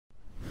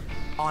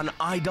on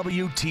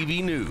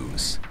Iwtv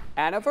News.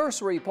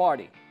 Anniversary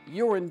party.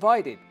 You're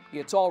invited.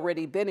 It's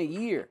already been a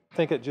year. I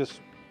think it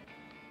just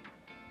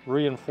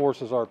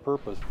reinforces our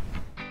purpose.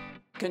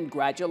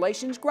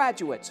 Congratulations,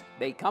 graduates.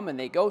 They come and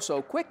they go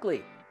so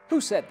quickly.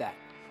 Who said that?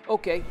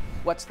 Okay,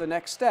 what's the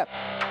next step?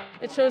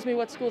 It shows me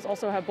what schools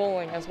also have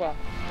bowling as well.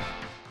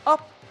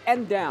 Up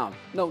and down.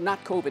 No,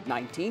 not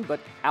COVID-19, but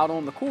out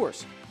on the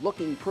course.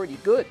 Looking pretty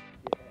good.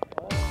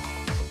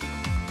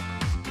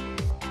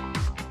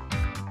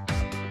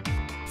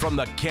 From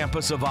the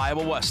campus of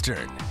Iowa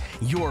Western,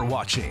 you're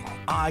watching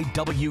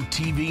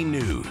Iwtv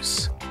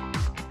News.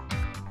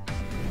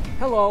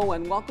 Hello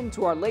and welcome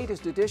to our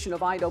latest edition of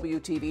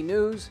Iwtv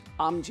News.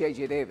 I'm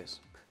JJ Davis.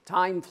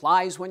 Time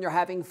flies when you're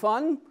having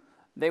fun.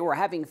 They were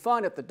having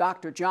fun at the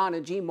Dr. John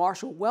and G.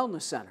 Marshall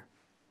Wellness Center.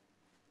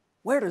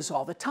 Where does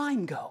all the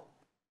time go?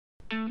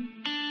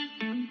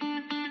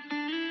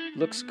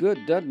 Looks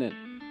good, doesn't it?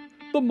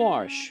 The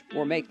Marsh,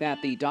 or make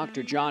that the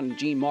Dr. John and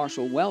G.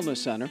 Marshall Wellness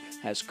Center,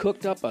 has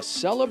cooked up a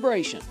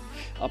celebration.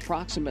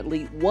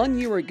 Approximately 1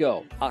 year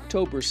ago,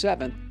 October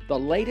 7th, the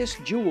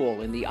latest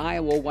jewel in the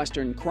Iowa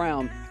Western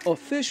crown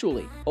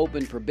officially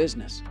opened for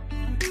business.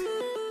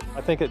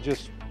 I think it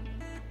just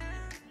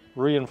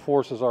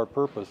reinforces our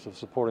purpose of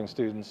supporting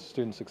students,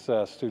 student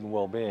success, student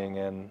well-being,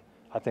 and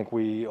I think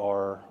we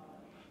are,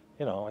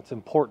 it's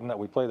important that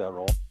we play that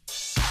role.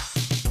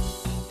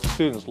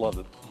 Students love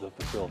the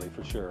facility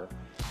for sure.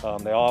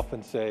 They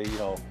often say,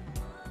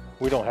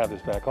 we don't have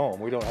this back home.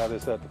 We don't have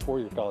this at the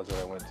four-year college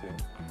that I went to.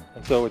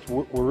 And so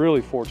we're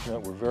really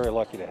fortunate. We're very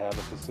lucky to have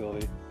a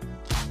facility.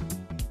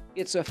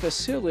 It's a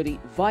facility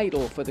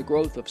vital for the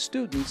growth of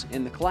students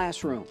in the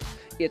classroom.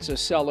 It's a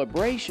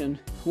celebration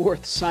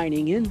worth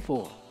signing in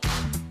for.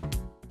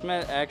 It's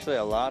meant actually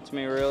a lot to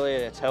me, really.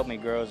 It's helped me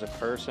grow as a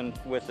person.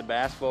 With the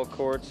basketball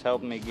courts,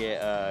 helped me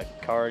get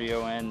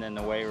cardio in, and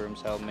the weight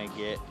rooms helped me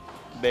get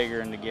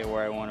bigger and to get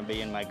where I want to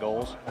be in my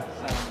goals.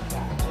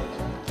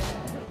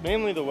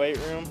 Mainly the weight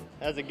room.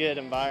 Has a good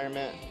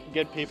environment,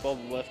 good people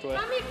to lift with.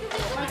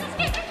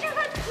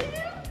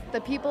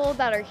 The people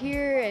that are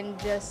here and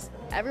just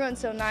everyone's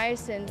so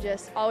nice and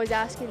just always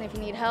asking if you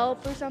need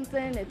help or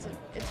something. It's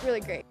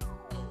really great.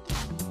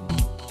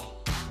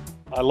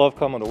 I love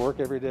coming to work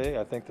every day.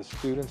 I think the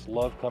students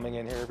love coming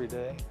in here every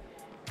day.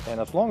 And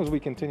as long as we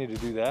continue to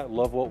do that,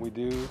 love what we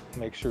do,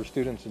 make sure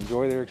students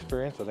enjoy their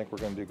experience, I think we're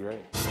going to do great.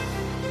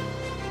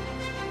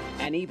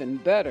 And even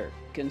better,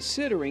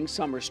 considering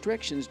some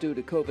restrictions due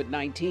to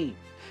COVID-19.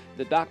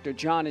 The Dr.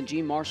 John and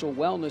G. Marshall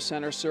Wellness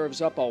Center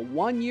serves up a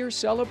one-year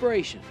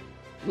celebration.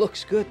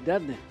 Looks good,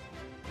 doesn't it?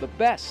 The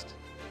best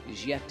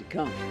is yet to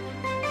come.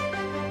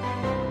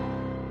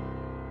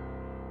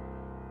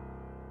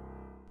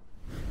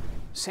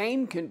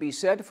 Same can be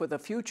said for the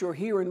future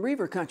here in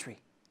Reiver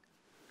Country.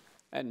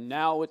 And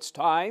now it's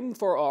time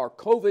for our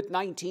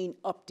COVID-19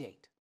 update.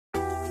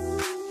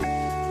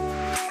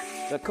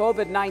 The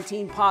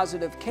COVID-19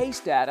 positive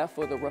case data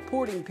for the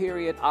reporting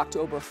period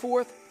October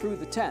 4th through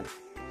the 10th.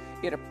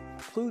 It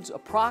includes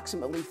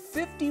approximately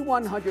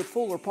 5,100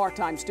 full or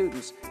part-time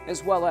students,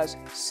 as well as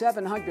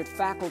 700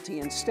 faculty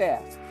and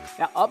staff.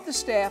 Now, of the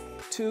staff,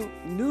 2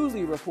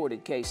 newly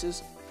reported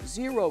cases,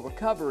 0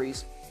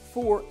 recoveries,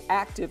 4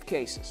 active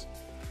cases.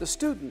 The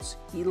students,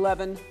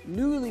 11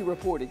 newly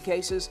reported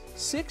cases,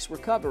 6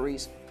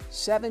 recoveries,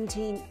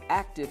 17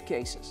 active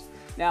cases.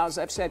 Now, as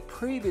I've said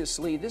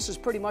previously, this is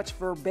pretty much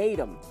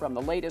verbatim from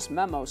the latest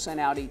memo sent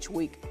out each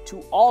week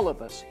to all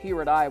of us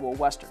here at Iowa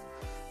Western.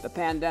 The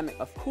pandemic,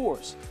 of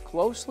course,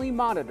 closely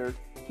monitored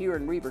here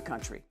in Reiver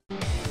Country.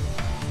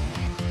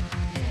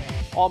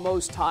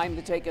 Almost time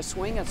to take a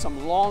swing at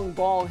some long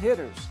ball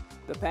hitters.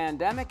 The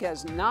pandemic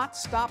has not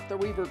stopped the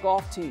Reiver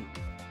golf team.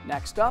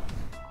 Next up,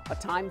 a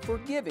time for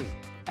giving.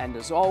 And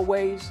as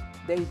always,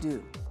 they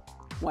do.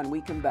 When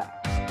we come back.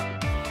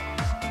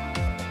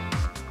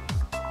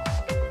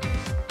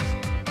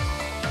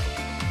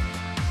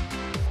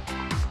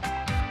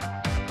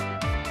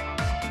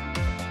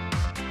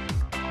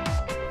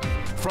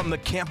 From the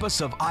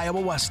campus of Iowa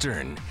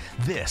Western,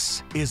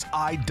 this is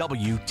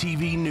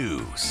Iwtv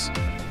News.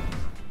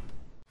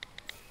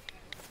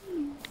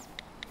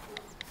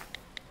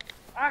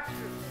 Action!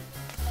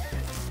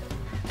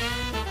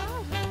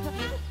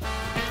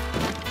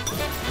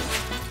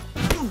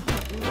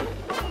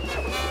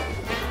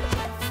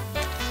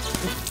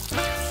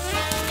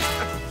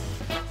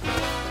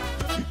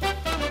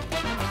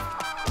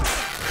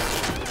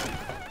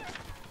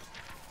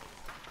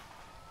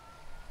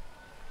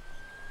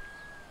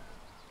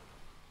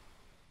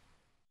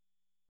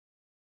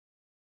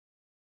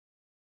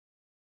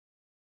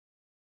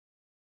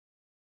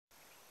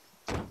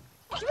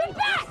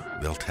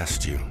 They'll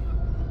test you,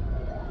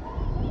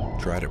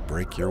 try to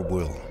break your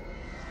will.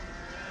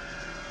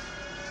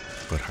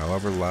 But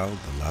however loud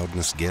the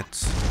loudness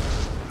gets,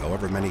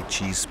 however many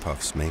cheese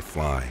puffs may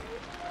fly,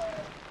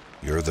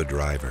 you're the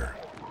driver,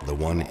 the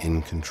one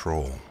in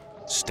control.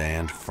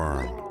 Stand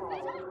firm.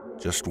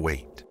 Just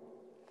wait.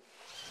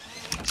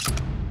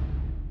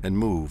 And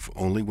move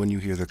only when you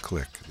hear the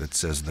click that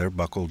says they're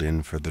buckled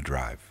in for the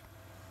drive.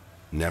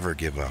 Never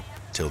give up.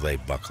 till they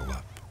buckle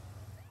up.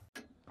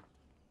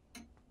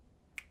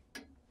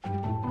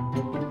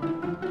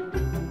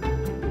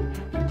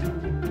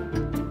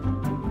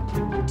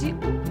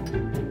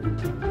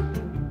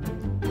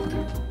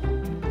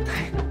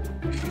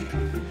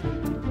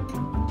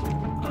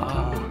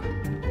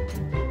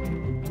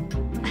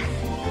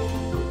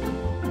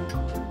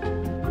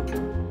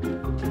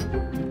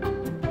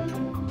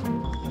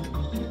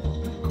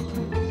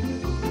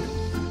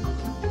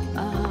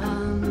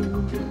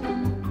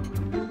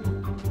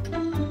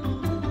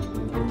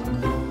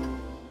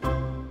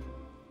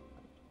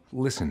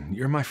 Listen,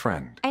 you're my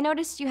friend. I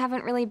noticed you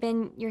haven't really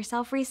been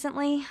yourself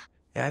recently.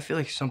 Yeah, I feel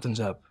like something's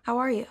up. How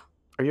are you?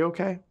 Are you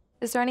okay?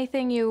 Is there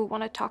anything you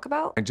want to talk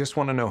about? I just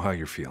want to know how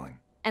you're feeling.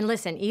 And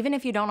listen, even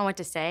if you don't know what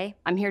to say,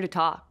 I'm here to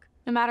talk.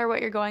 No matter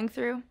what you're going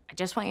through, I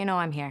just want you to know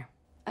I'm here.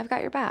 I've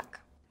got your back.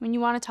 when you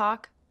want to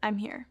talk, I'm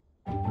here.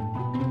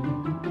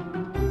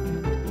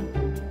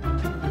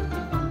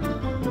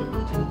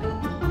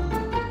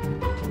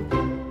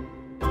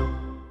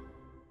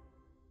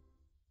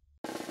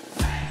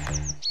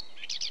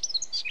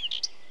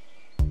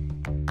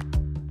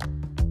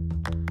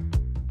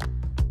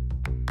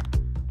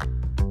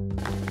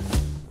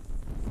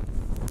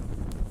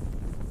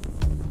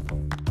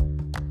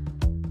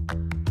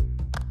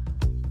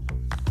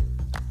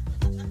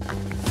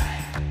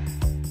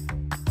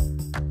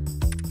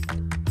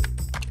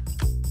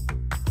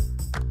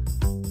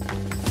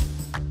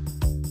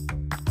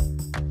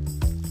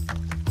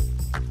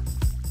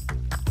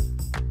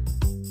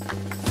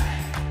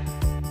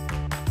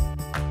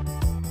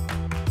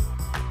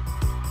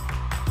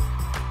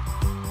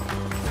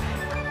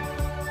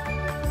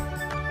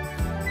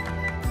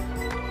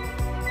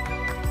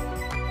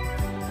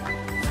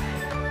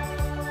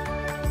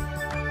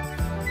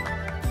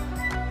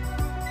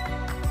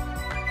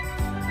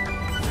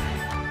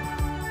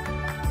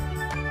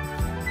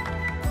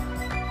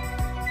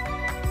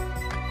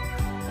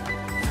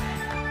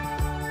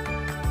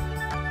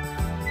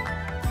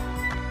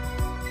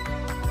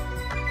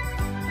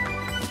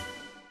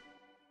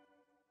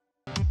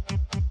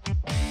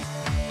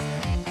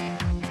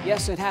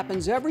 Yes, it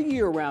happens every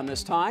year around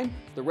this time.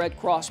 The Red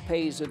Cross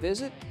pays a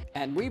visit,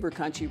 and Reiver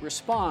Country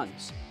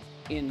responds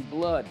in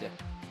blood.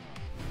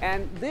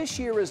 And this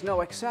year is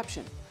no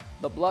exception.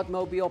 The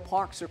Bloodmobile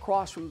parks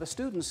across from the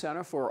Student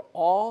Center for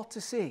all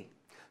to see.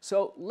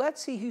 So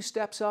let's see who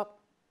steps up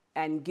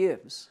and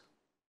gives.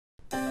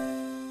 The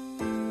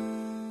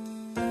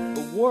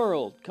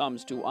world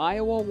comes to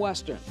Iowa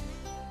Western.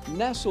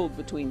 Nestled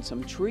between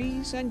some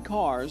trees and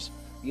cars,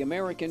 the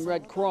American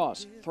Red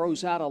Cross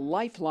throws out a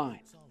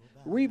lifeline.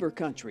 Reiver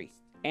Country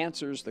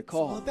answers the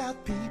call.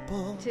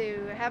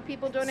 To have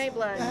people donate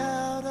blood.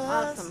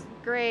 Awesome.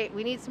 Great.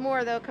 We need some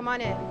more, though. Come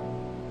on in.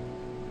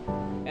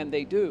 And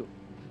they do.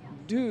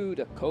 Due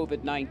to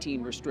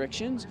COVID-19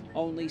 restrictions,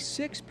 only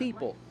 6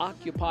 people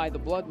occupy the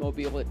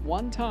Bloodmobile at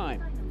one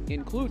time,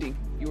 including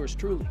yours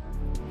truly.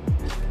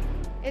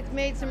 It's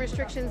made some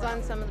restrictions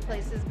on some of the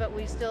places, but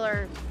we still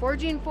are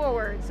forging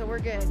forward, so we're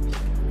good.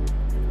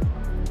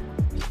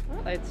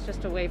 It's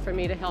just a way for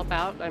me to help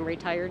out. I'm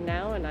retired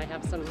now and I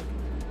have some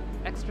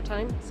extra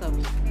time, so.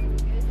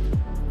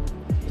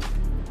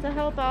 To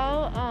help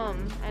out,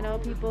 I know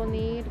people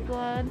need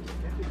blood,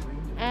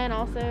 and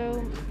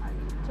also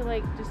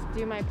to just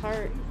do my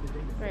part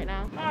right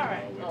now. All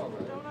right.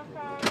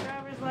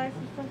 Driver's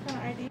license, some kind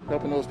of ID.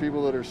 Helping those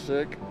people that are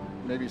sick,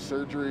 maybe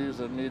surgeries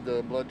that need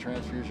the blood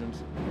transfusions.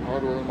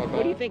 Hardware in my back.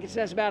 What do you think it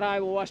says about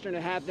Iowa Western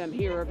to have them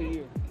here every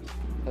year?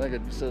 I think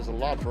it says a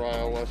lot for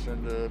Iowa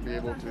Western to be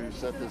able to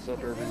set this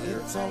up every year.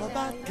 It's all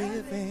about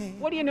giving.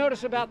 What do you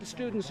notice about the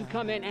students who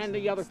come in and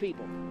the other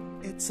people?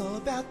 It's all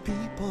about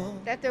people.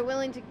 That they're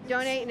willing to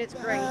donate, and it's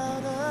great.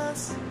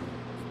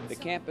 The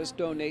campus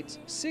donates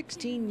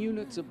 16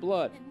 units of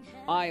blood.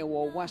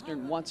 Iowa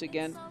Western once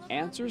again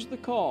answers the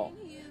call.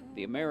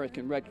 The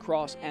American Red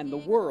Cross and the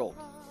world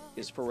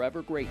is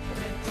forever grateful.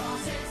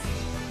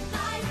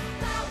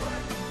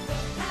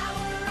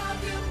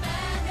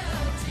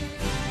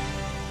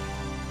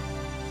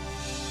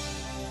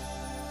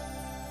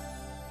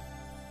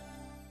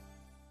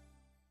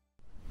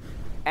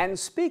 And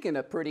speaking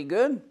of pretty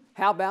good,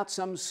 how about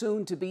some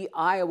soon-to-be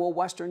Iowa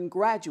Western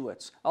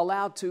graduates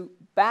allowed to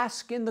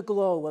bask in the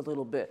glow a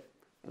little bit?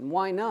 And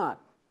why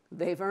not?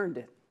 They've earned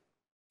it.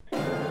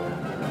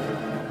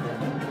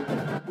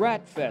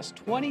 GradFest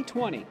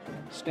 2020,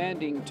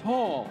 standing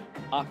tall,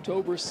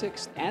 October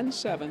 6th and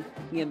 7th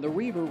in the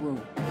Reiver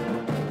Room.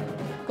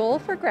 Goal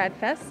for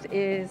GradFest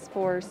is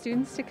for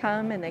students to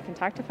come and they can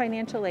talk to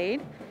financial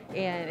aid,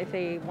 and if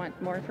they want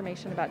more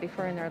information about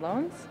deferring their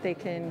loans, they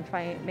can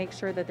make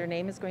sure that their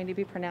name is going to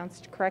be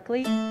pronounced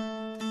correctly.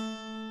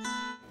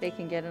 They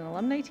can get an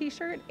alumni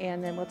t-shirt,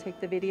 and then we'll take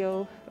the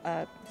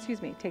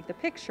take the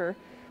picture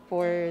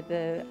for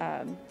the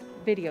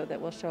video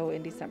that we'll show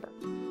in December.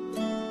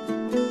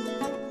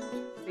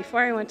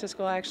 Before I went to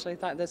school, I actually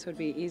thought this would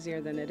be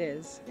easier than it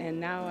is, and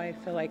now I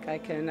feel like I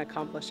can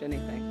accomplish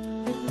anything.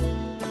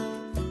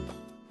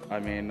 I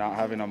mean, not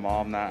having a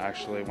mom that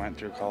actually went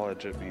through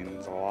college, it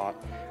means a lot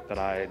that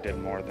I did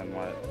more than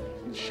what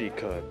she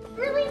could.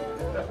 Really?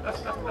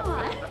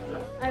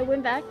 I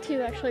went back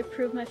to actually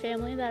prove my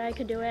family that I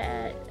could do it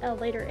at a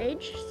later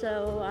age,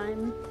 so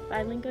I'm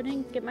finally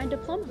going to get my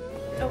diploma.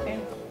 Okay.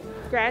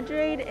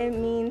 Graduate, it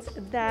means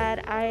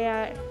that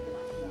I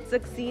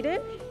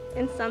succeeded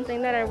in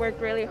something that I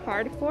worked really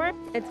hard for.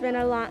 It's been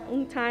a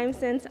long time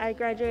since I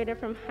graduated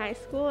from high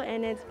school,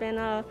 and it's been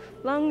a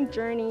long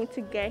journey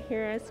to get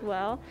here as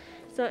well.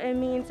 So it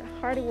means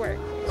hard work.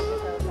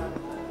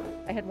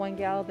 I had one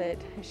gal that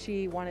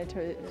she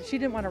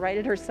didn't want to write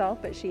it herself,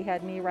 but she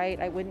had me write,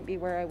 I wouldn't be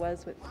where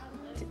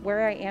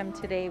I am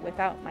today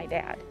without my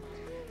dad.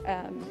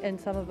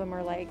 And some of them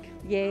are like,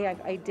 yay,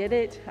 I did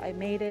it, I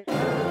made it.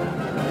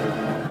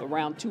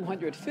 Around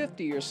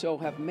 250 or so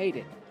have made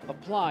it,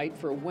 applied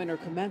for winter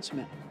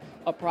commencement.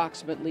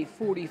 Approximately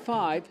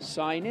 45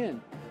 sign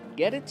in,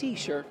 get a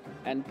t-shirt,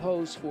 and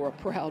pose for a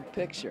proud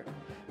picture.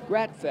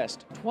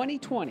 GradFest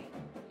 2020,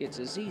 it's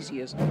as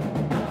easy as...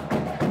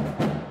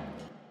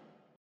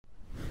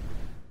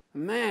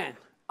 Man,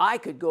 I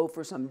could go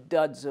for some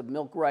duds of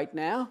milk right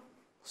now.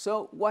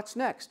 So what's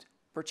next?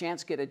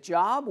 Perchance get a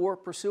job or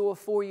pursue a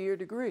 4-year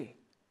degree?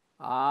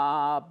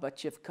 Ah,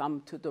 but you've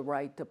come to the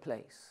right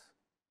place.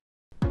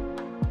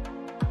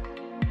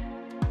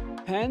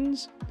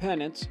 Pens,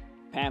 pennants,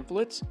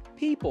 pamphlets,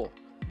 people.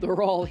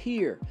 They're all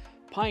here,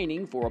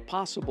 pining for a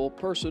possible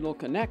personal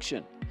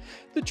connection.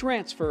 The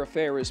transfer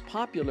affair is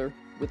popular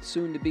with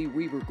soon-to-be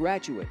Reiver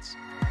graduates.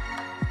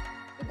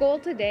 The goal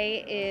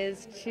today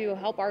is to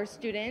help our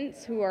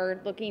students who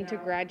are looking to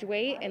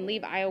graduate and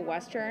leave Iowa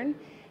Western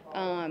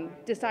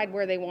decide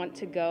where they want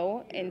to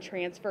go and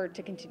transfer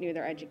to continue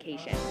their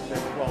education.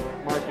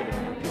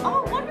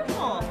 Oh,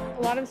 wonderful!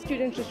 A lot of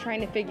students just trying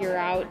to figure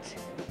out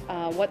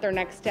what their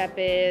next step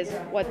is,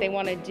 what they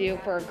want to do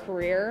for a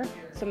career,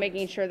 so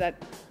making sure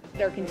that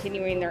they're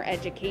continuing their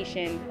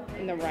education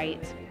in the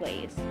right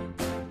place.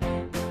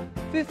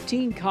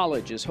 15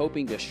 colleges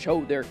hoping to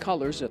show their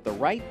colors at the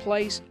right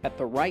place at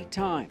the right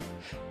time,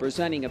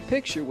 presenting a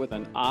picture with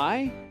an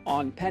eye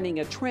on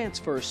penning a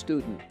transfer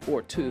student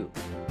or two.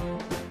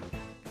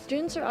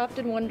 Students are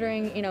often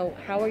wondering,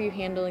 how are you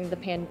handling the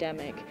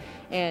pandemic,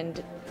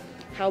 and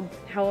how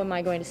am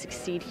I going to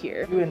succeed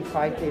here? You in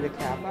Phi Theta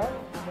Kappa?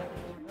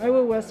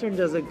 Iowa Western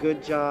does a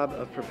good job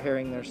of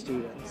preparing their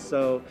students.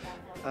 So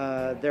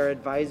their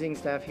advising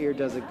staff here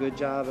does a good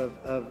job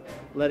of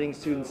letting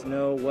students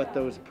know what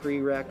those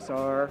prereqs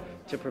are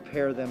to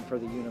prepare them for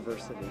the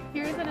university.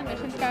 Here's an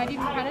admissions guide. You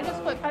can kind of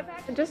just flip.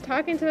 Just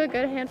talking to a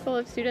good handful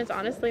of students,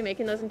 honestly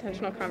making those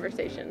intentional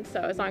conversations.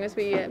 So as long as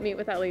we meet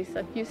with at least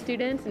a few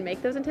students and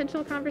make those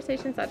intentional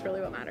conversations, that's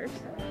really what matters.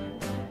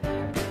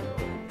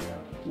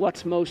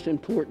 What's most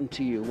important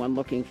to you when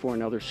looking for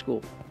another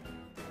school?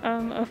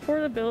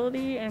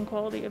 Affordability and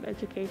quality of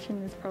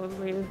education is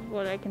probably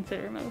what I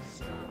consider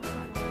most.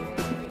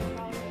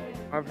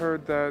 I've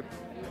heard that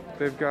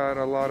they've got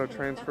a lot of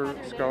transfer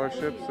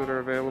scholarships that are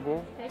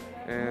available,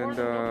 and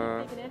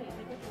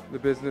the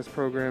business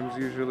programs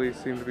usually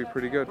seem to be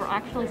pretty good. We're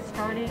actually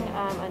starting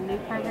a new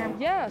program.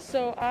 Yeah,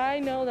 so I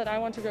know that I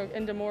want to go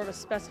into more of a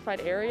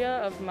specified area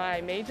of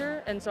my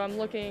major, and so I'm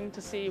looking to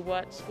see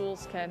what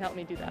schools can help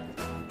me do that.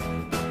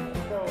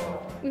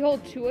 We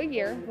hold 2 a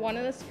year, one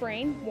in the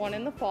spring, one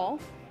in the fall.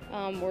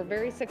 We're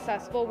very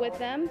successful with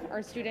them.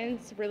 Our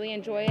students really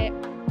enjoy it.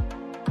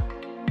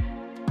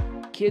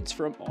 Kids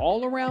from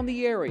all around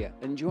the area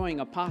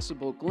enjoying a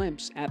possible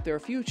glimpse at their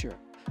future.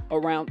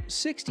 Around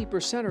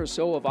 60% or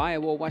so of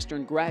Iowa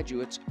Western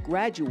graduates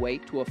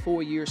graduate to a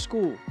 4-year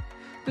school.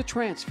 The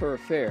transfer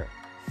fair,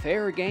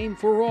 fair game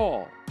for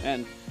all,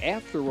 and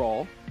after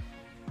all,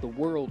 the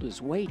world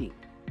is waiting.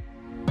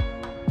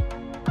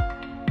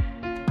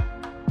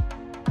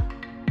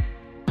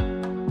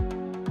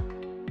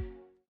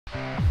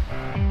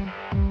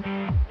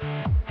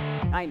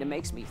 Kinda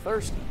makes me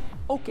thirsty.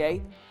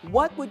 Okay,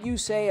 what would you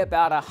say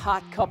about a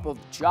hot cup of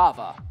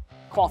Java?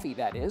 Coffee,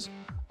 that is.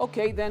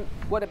 Okay, then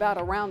what about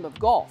a round of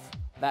golf?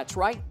 That's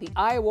right, the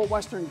Iowa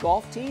Western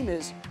golf team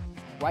is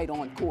right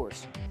on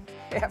course.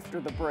 After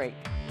the break.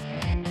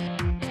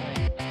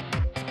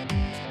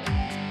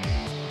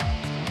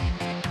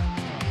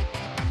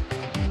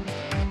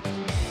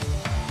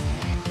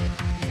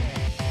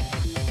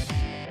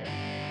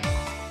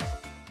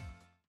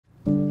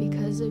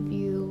 Because of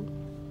you,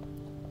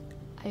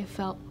 I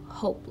felt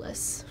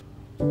hopeless.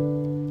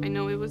 I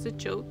know it was a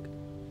joke,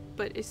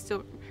 but it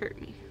still hurt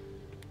me.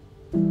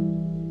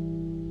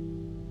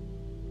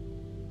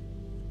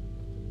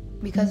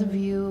 Because of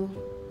you,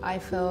 I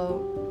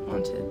felt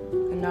wanted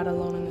and not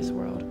alone in this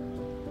world.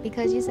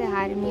 Because you said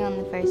hi to me on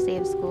the first day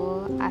of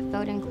school, I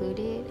felt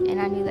included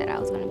and I knew that I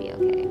was going to be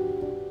okay.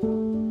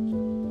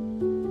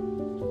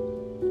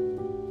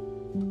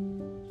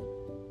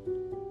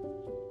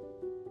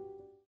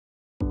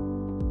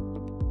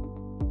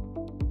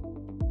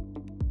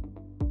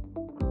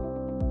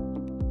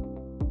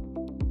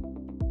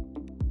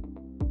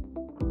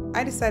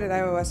 I decided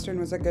Iowa Western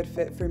was a good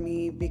fit for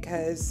me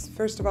because,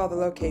 first of all, the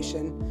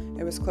location.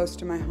 It was close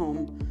to my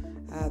home.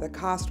 The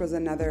cost was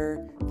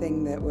another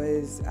thing that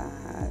was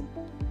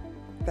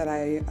that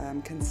I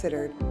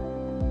considered.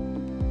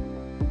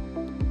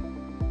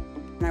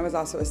 And I was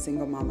also a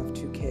single mom of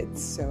 2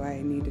 kids, so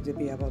I needed to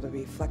be able to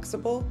be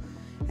flexible.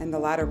 And the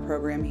ladder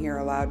program here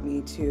allowed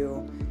me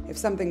to, if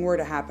something were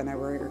to happen, I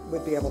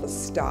would be able to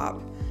stop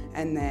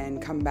and then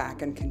come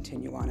back and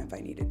continue on if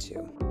I needed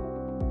to.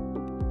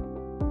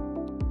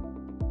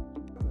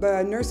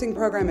 The nursing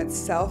program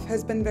itself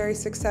has been very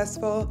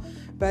successful,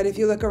 but if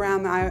you look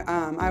around the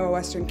Iowa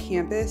Western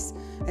campus,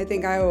 I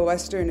think Iowa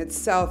Western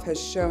itself has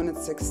shown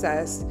its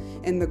success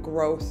in the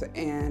growth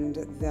and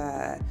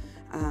the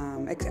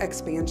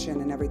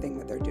expansion and everything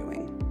that they're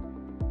doing.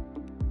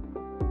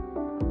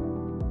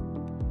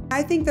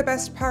 I think the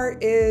best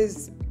part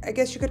is, I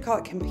guess you could call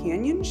it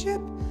companionship.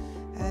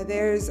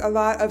 There's a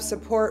lot of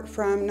support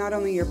from not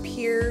only your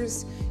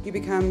peers, you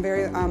become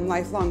very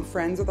lifelong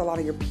friends with a lot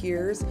of your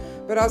peers,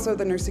 but also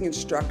the nursing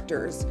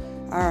instructors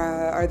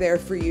are there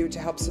for you to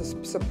help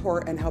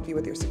support and help you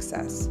with your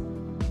success.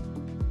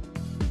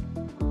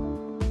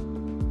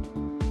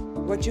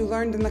 What you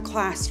learned in the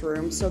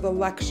classroom, so the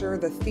lecture,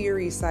 the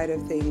theory side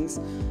of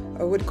things,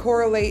 would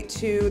correlate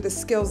to the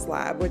skills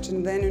lab, which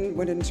then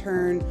would in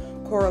turn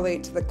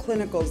correlate to the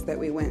clinicals that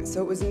we went.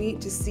 So it was neat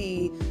to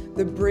see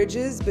the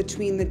bridges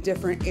between the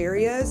different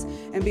areas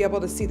and be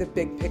able to see the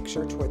big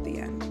picture toward the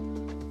end.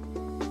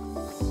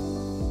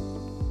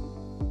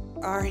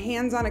 Our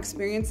hands-on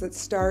experience that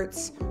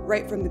starts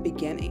right from the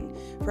beginning.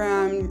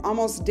 From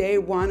almost day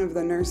one of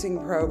the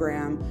nursing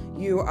program,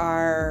 you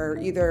are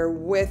either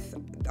with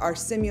our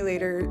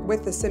simulator,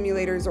 with the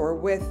simulators or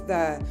with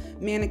the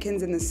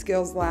mannequins in the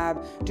skills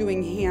lab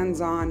doing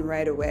hands-on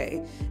right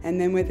away. And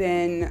then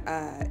within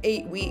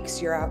 8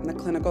 weeks, you're out in the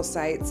clinical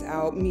sites,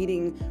 out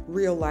meeting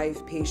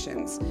real-life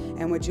patients.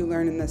 And what you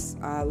learn in this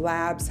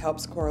labs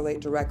helps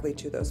correlate directly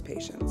to those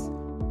patients.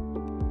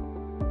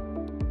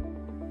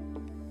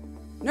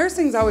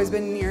 Nursing's always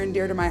been near and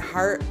dear to my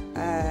heart.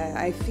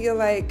 I feel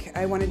like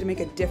I wanted to make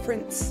a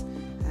difference.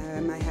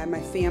 I had my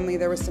family,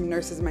 there were some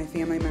nurses in my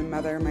family, my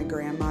mother, my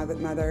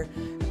grandmother,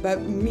 but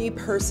me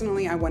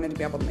personally, I wanted to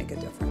be able to make a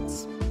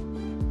difference.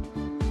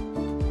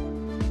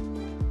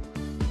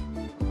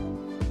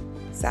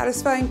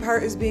 Satisfying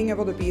part is being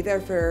able to be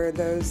there for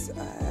those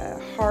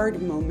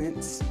hard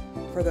moments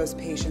for those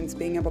patients,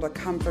 being able to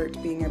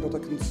comfort, being able to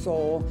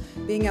console,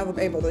 being able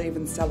to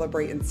even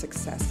celebrate in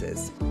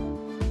successes.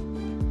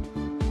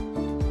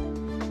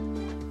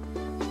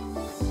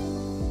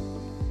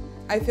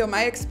 I feel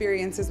my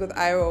experiences with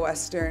Iowa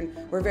Western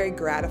were very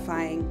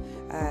gratifying.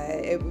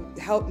 It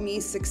helped me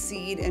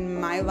succeed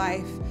in my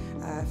life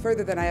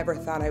further than I ever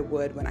thought I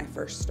would when I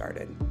first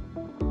started.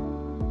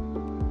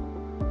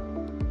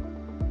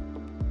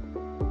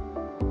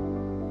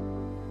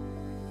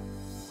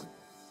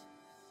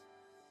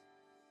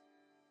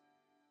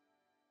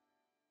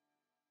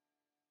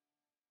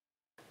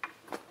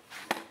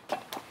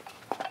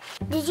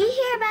 Did you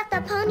hear about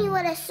the pony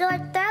with a sore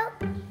throat?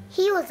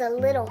 He was a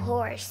little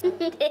horse.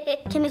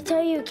 Can I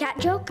tell you a cat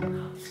joke?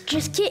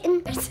 Just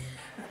kidding.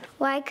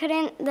 Why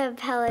couldn't the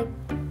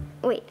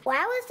Why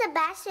was the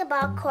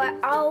basketball court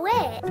all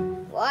wet?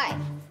 Why?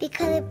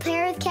 Because the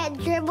players kept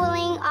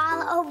dribbling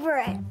all over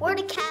it. Where'd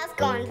the cats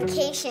go on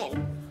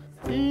vacation?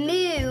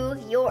 New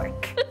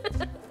York.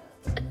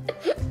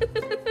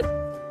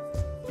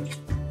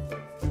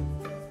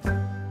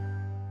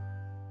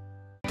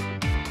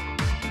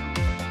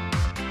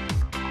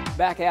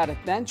 Back out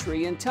at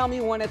Country and tell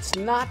me when it's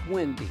not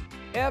windy.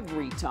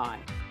 Every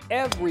time,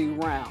 every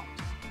round.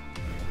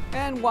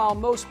 And while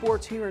most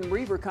sports here in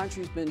Reiver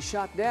Country's been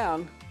shut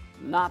down,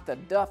 not the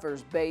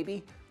Duffers,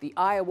 baby. The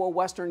Iowa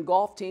Western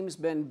golf team's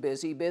been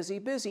busy, busy,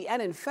 busy,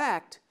 and in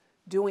fact,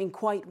 doing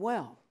quite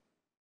well.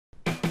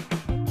 The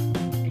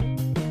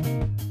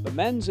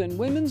men's and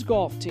women's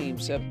golf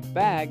teams have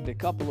bagged a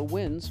couple of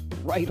wins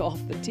right off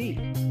the tee.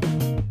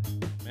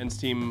 Men's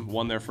team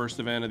won their first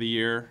event of the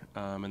year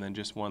and then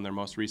just won their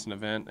most recent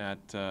event at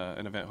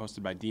an event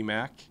hosted by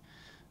DMAC.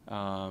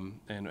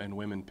 And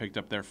women picked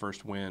up their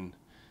first win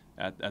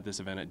at this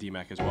event at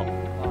DMAC as well.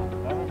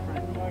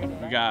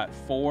 We got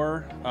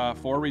four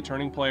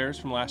returning players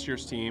from last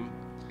year's team.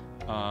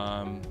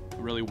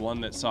 Really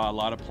one that saw a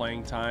lot of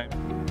playing time.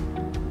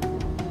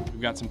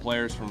 We've got some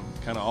players from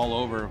kind of all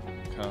over,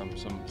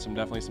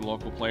 definitely some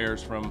local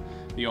players from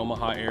the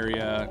Omaha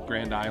area,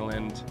 Grand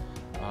Island,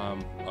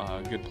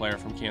 a good player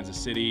from Kansas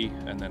City,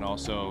 and then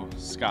also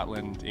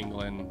Scotland,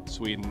 England,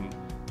 Sweden,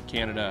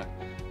 Canada.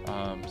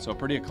 So a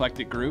pretty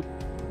eclectic group.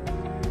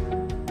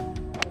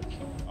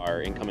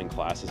 Our incoming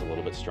class is a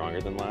little bit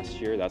stronger than last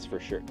year, that's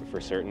for sure,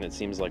 for certain. It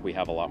seems like we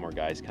have a lot more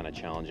guys kind of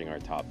challenging our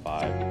top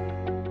 5.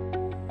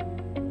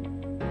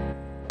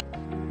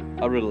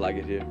 I really like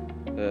it here.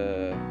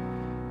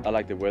 I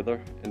like the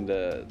weather in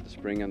the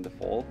spring and the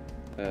fall.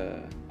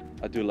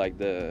 I do like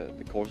the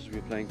courses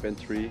we're playing. Bent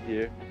 3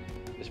 here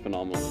is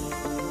phenomenal.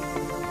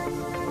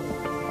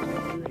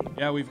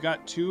 Yeah, we've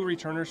got 2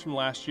 returners from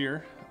last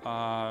year,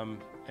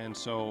 and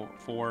so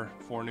four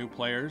new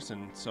players,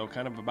 and so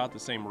kind of about the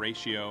same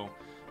ratio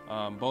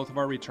Both of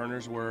our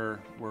returners were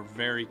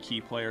very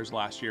key players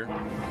last year.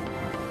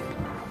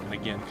 And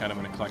again, kind of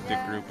an eclectic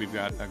group. We've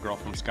got a girl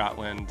from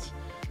Scotland,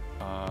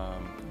 a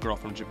girl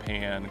from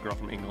Japan, a girl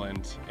from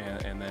England,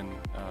 and then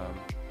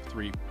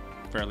 3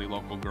 fairly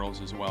local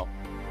girls as well.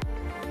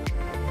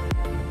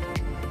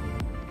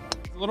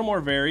 A little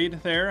more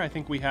varied there. I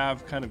think we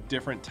have kind of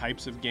different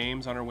types of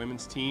games on our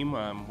women's team.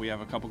 We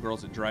have a couple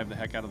girls that drive the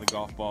heck out of the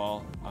golf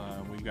ball.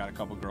 We've got a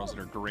couple girls that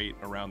are great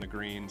around the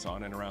greens,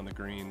 on and around the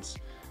greens.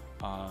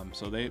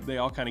 So they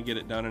all kind of get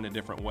it done in a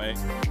different way.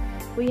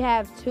 We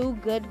have 2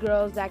 good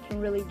girls that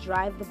can really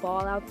drive the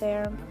ball out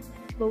there.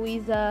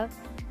 Louisa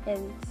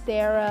and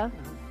Sarah,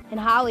 and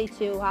Holly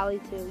too,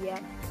 yeah.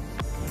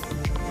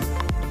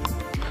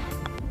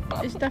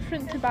 It's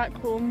different to back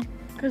home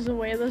because the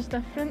weather's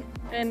different,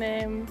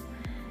 and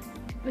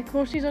the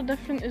courses are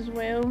different as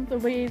well, the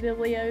way they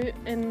lay out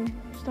and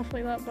stuff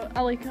like that, but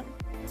I like it.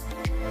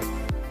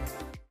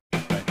 I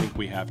think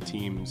we have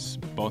teams,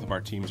 both of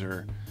our teams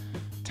are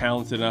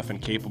talented enough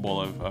and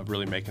capable of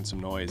really making some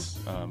noise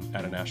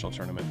at a national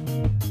tournament.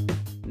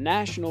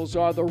 Nationals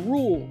are the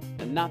rule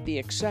and not the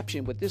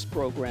exception with this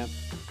program.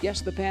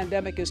 Yes, the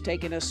pandemic has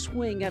taken a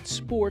swing at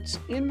sports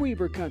in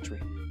Reiver Country,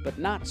 but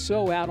not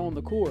so out on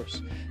the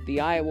course. The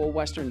Iowa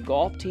Western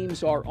golf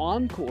teams are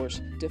on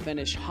course to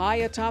finish high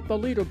atop the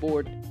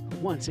leaderboard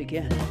once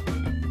again.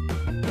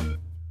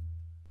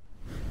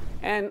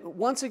 And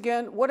once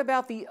again, what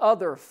about the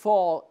other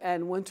fall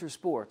and winter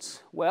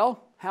sports?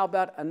 Well, how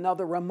about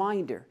another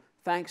reminder,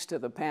 thanks to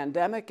the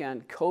pandemic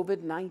and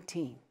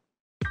COVID-19?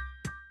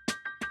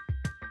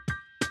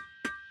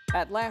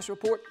 At last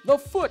report, the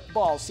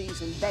football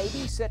season,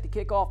 baby, set to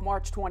kick off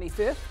March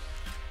 25th.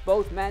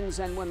 Both men's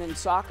and women's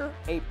soccer,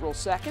 April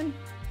 2nd.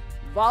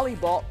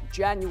 Volleyball,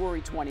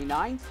 January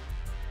 29th.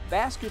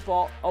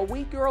 Basketball, a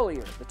week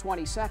earlier, the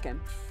 22nd.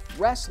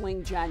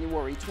 Wrestling,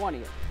 January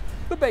 20th.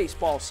 The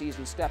baseball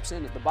season steps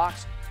in at the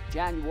box,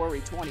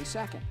 January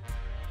 22nd.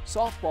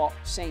 Softball,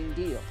 same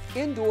deal.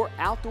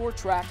 Indoor-outdoor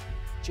track,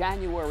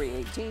 January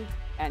 18th.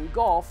 And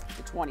golf,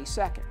 the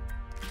 22nd.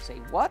 Say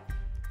what?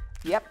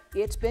 Yep,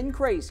 it's been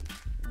crazy.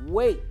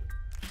 Wait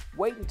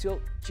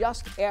until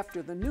just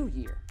after the new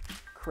year.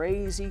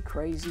 Crazy,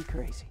 crazy,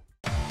 crazy.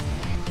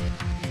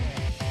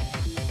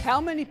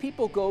 How many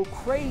people go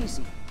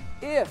crazy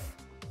if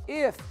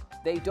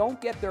they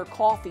don't get their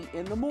coffee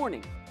in the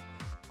morning?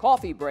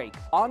 Coffee break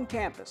on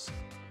campus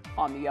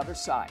on the other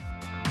side.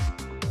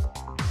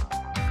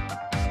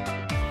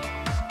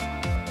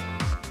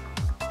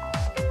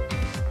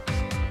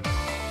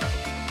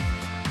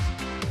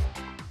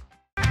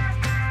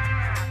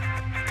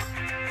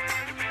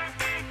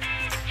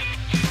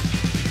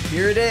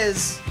 Here it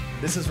is.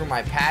 This is where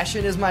my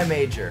passion is my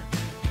major.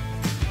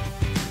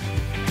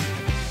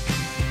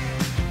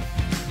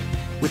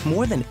 With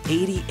more than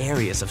 80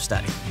 areas of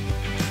study,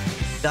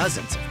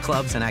 dozens of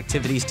clubs and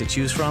activities to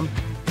choose from,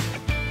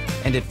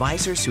 and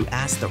advisors who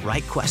ask the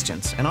right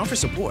questions and offer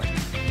support,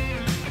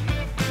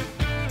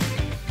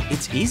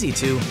 it's easy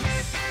to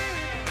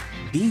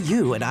be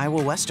you at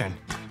Iowa Western.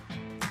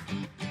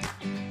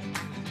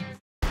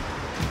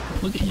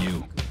 Look at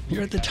you.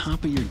 You're at the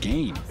top of your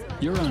game.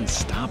 You're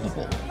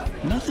unstoppable.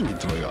 Nothing can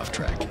throw you off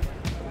track.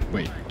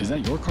 Wait, is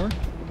that your car?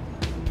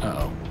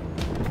 Uh-oh.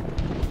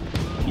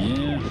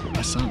 Yeah,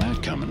 I saw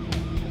that coming.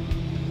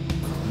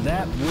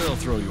 That will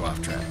throw you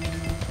off track.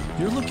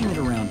 You're looking at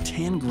around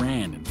 10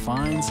 grand in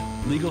fines,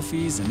 legal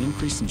fees, and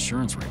increased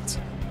insurance rates.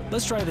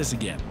 Let's try this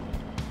again.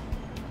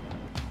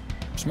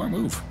 Smart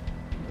move.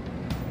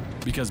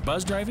 Because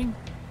buzz driving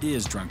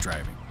is drunk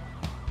driving.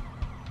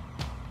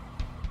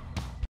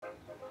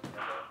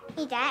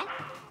 Hey, Dad.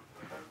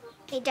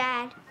 Hey,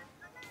 Dad.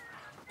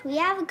 Do we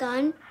have a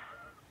gun?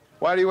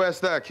 Why do you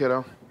ask that,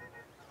 kiddo?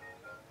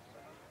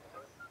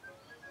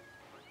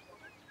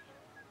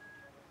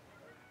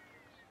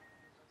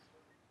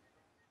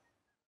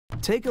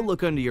 Take a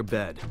look under your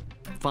bed.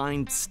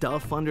 Find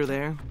stuff under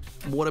there?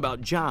 What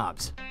about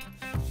jobs?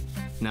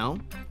 No?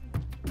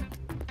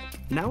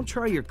 Now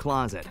try your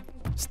closet.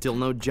 Still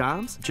no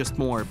jobs? Just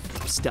more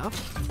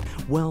stuff?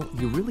 Well,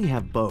 you really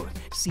have both.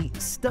 See,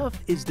 stuff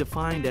is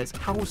defined as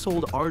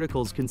household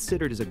articles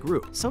considered as a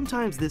group.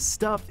 Sometimes this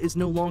stuff is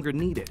no longer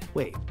needed.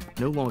 Wait,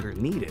 no longer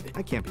needed?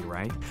 That can't be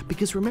right.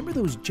 Because remember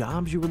those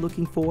jobs you were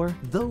looking for?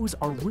 Those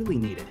are really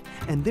needed.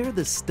 And they're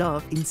the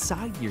stuff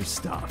inside your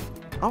stuff.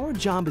 Our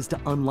job is to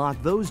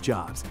unlock those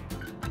jobs.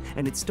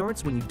 And it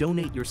starts when you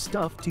donate your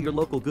stuff to your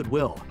local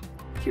Goodwill.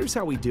 Here's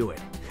how we do it.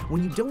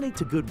 When you donate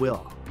to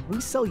Goodwill,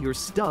 we sell your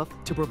stuff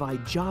to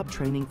provide job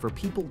training for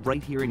people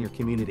right here in your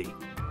community.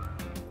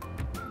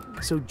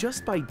 So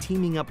just by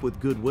teaming up with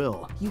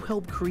Goodwill, you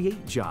help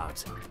create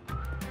jobs.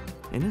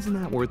 And isn't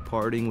that worth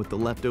parting with the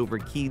leftover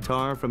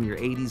keytar from your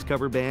 80s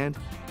cover band?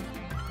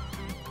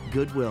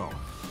 Goodwill.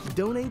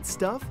 Donate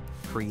stuff,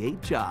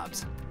 create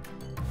jobs.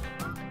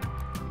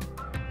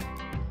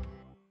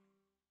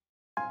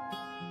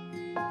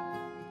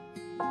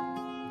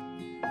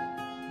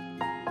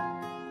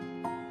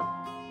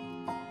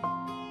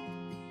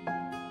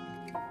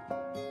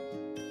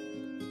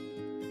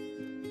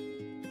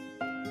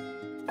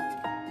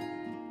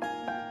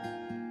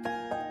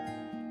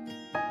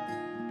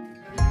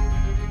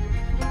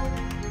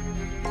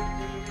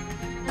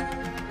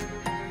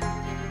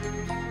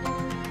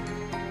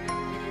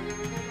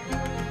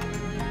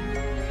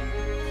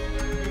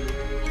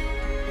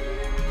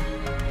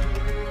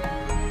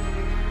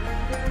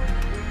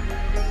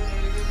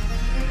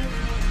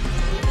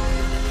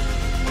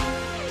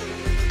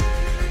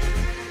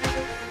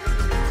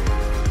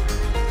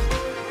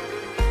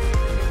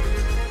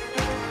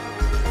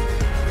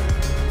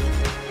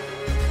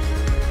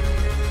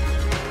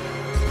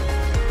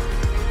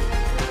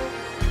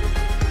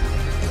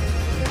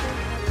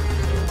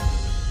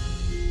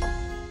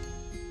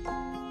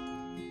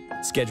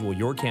 Schedule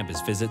your campus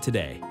visit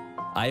today.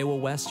 Iowa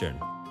Western.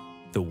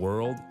 The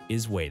world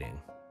is waiting.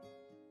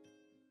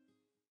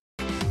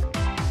 You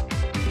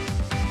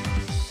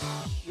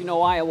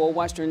know, Iowa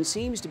Western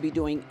seems to be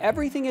doing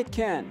everything it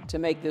can to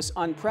make this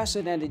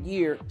unprecedented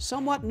year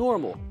somewhat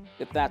normal,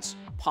 if that's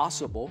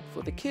possible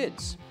for the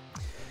kids.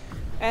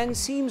 And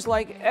seems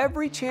like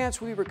every chance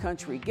Reiver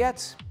Country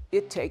gets,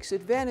 it takes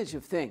advantage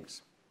of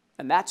things.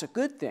 And that's a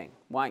good thing.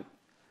 Why,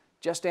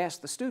 just ask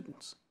the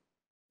students.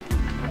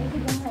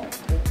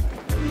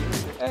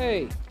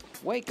 Hey,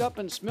 wake up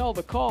and smell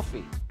the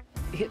coffee.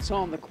 It's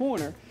on the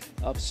corner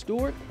of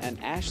Stuart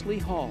and Ashley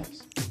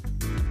Halls.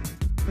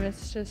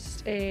 It's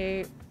just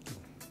a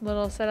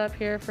little setup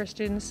here for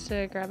students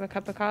to grab a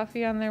cup of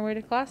coffee on their way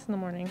to class in the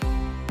morning.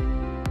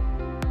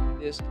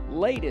 This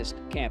latest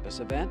campus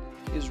event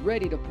is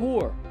ready to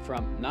pour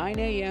from 9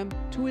 a.m.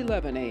 to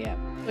 11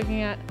 a.m.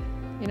 Looking at,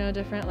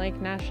 different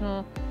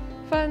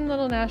fun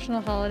little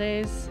national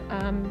holidays.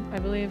 I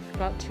believe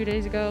about 2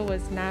 days ago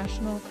was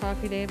National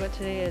Coffee Day, but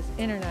today is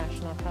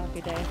International Coffee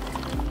Day.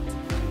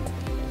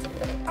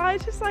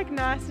 It's just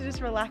nice to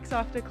just relax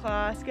after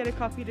class, get a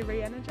coffee to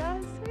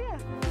re-energize, so yeah.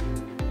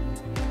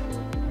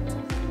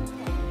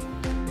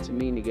 What's it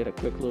mean to get a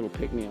quick little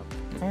pick-me-up?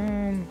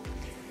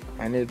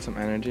 I needed some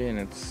energy, and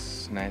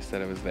it's nice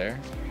that it was there.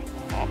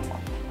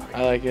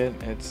 I like it.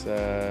 It's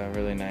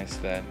really nice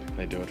that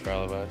they do it for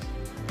all of us.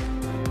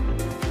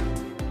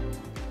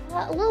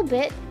 A little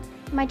bit.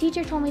 My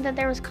teacher told me that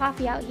there was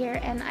coffee out here,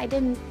 and I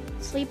didn't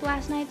sleep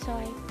last night, so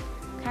I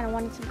kind of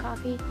wanted some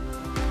coffee.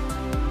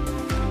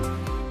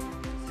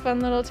 Fun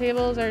little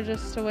tables are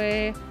just a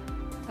way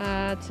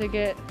to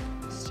get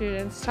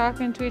students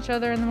talking to each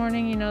other in the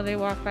morning. They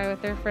walk by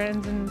with their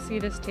friends and see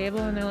this table,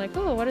 and they're like,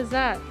 oh, what is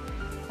that?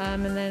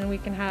 And then we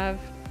can have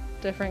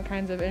different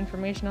kinds of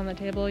information on the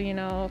table.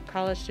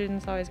 College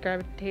students always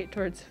gravitate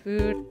towards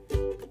food.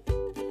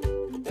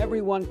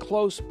 Everyone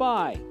close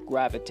by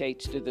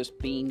gravitates to this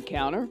bean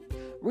counter.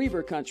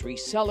 Reiver Country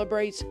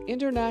celebrates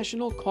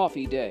International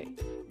Coffee Day,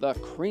 the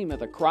cream of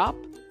the crop,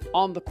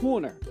 on the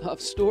corner of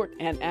Stuart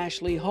and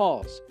Ashley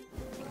Halls.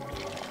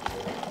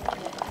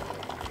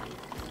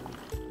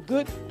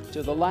 Good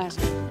to the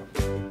last.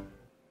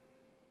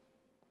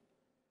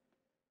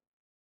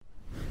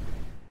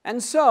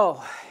 And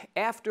so,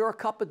 after a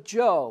cup of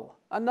joe,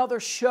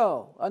 another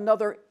show,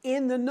 another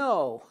In the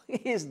Know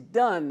is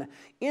done.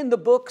 In the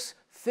books,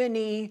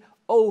 fini,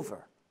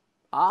 over.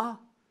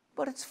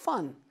 But it's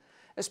fun,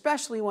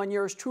 especially when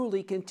yours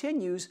truly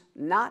continues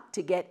not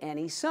to get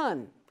any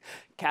sun.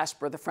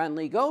 Casper the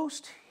Friendly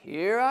Ghost,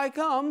 here I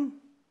come,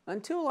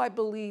 until I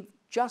believe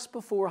just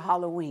before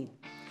Halloween.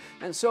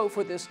 And so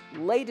for this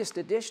latest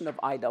edition of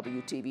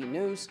Iwtv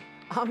News,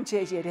 I'm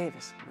JJ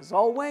Davis. As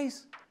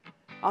always,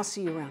 I'll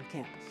see you around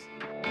campus.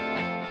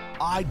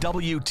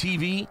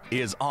 Iwtv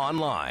is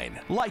online.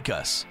 Like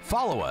us,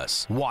 follow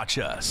us, watch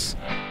us.